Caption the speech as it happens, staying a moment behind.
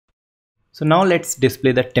So now let's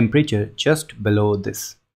display the temperature just below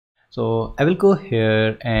this. So I will go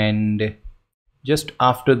here and just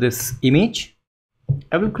after this image,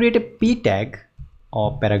 I will create a p tag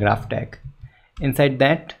or paragraph tag inside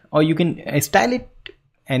that, or you can style it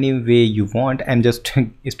any way you want. I'm just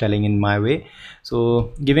styling in my way.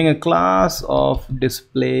 So giving a class of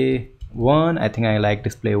display1, I think I like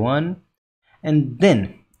display1, and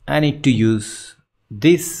then I need to use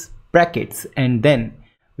these brackets, and then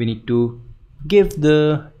we need to give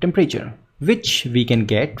the temperature, which we can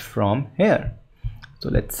get from here. So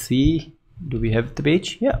let's see, do we have the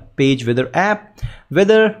page? Yeah, page weather app,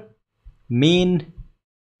 weather main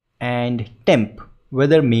and temp,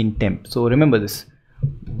 weather main temp. So remember this,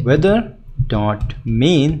 weather dot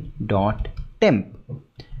main dot temp.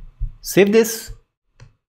 Save this,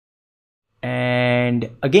 and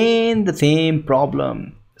again the same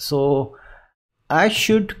problem. So I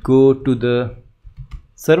should go to the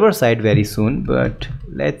server side very soon, but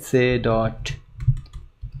let's say dot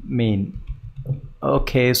main.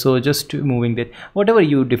 Okay, so just moving that, whatever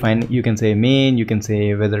you define, you can say main, you can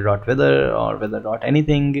say weather dot weather or weather dot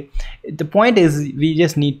anything. The point is we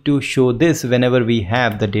just need to show this whenever we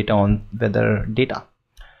have the data on weather data.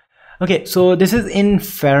 Okay, so this is in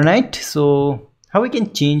Fahrenheit. So how we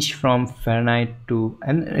can change from Fahrenheit to,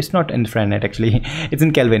 and it's not in Fahrenheit actually, it's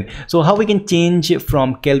in Kelvin. So how we can change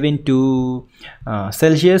from Kelvin to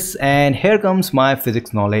Celsius, and here comes my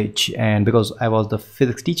physics knowledge, and because I was the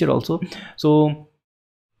physics teacher also. So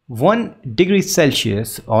 1 degree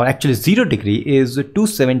Celsius, or actually 0 degree, is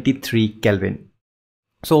 273 Kelvin.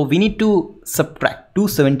 So we need to subtract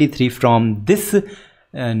 273 from this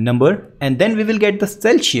number, and then we will get the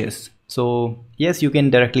Celsius. So yes, you can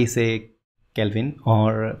directly say Kelvin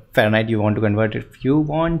or Fahrenheit, you want to convert it if you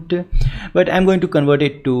want, but I'm going to convert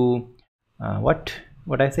it to what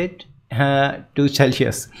I said, to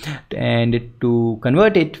Celsius. And to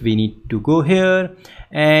convert it, we need to go here,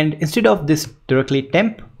 and instead of this directly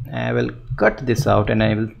temp, I will cut this out and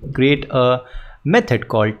I will create a method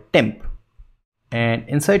called temp, and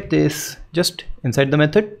inside this, just inside the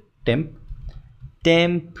method temp,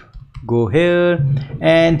 go here,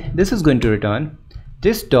 and this is going to return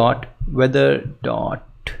this dot weather dot,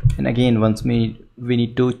 and again once we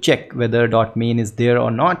need to check whether dot main is there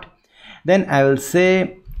or not. Then I will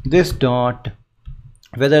say this dot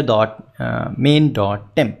weather dot main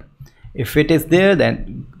dot temp. If it is there,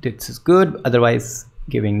 then this is good, otherwise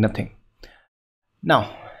giving nothing.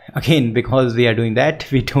 Now again, because we are doing that,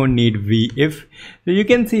 we don't need vif. So you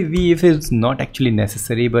can see vif is not actually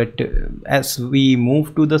necessary, but as we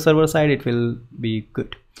move to the server side, it will be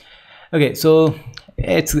good. Okay, so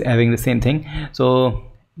it's having the same thing, so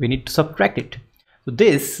we need to subtract it. So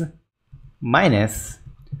this minus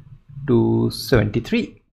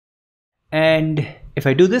 273, and if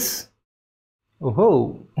I do this,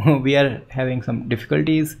 oh we are having some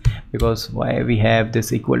difficulties, because why we have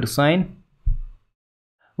this equal to sign.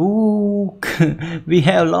 Ooh, we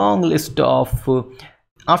have long list of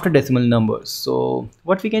after decimal numbers. So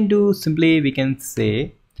what we can do, simply we can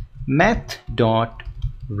say math dot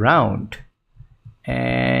round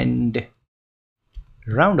and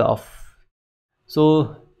round off.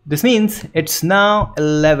 So this means it's now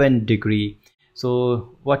 11 degree.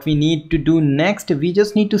 So what we need to do next, we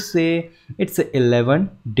just need to say it's 11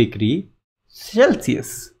 degree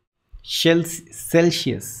Celsius. Celsius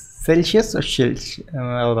or Celsius?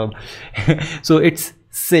 So it's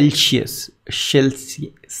Celsius.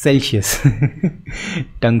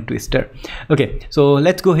 Tongue twister. Okay, so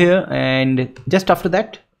let's go here, and just after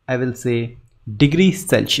that I will say degree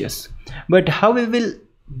Celsius. But how we will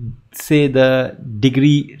say the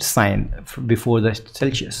degree sign before the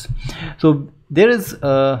Celsius? So there is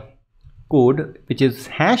a code which is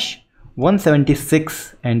hash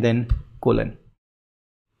 176 and then colon,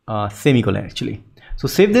 semicolon actually. So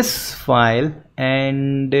save this file,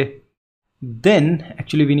 and then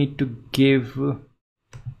actually we need to give,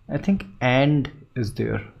 I think and is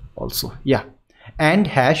there also, yeah, and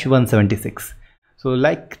hash 176. So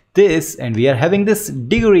like this, and we are having this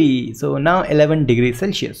degree. So now 11 degrees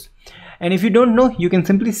Celsius. And if you don't know, you can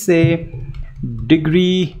simply say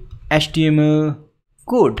degree HTML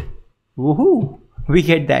code. Woohoo, we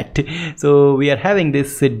get that. So we are having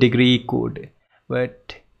this degree code,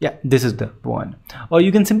 but yeah, this is the one. Or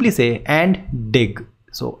you can simply say and dig.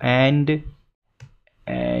 So and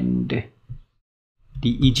deg.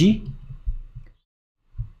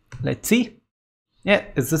 Let's see. Yeah,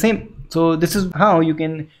 it's the same. So this is how you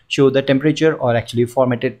can show the temperature, or actually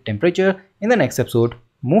formatted temperature. In the next episode,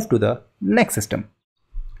 move to the next system.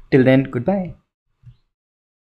 Till then, goodbye.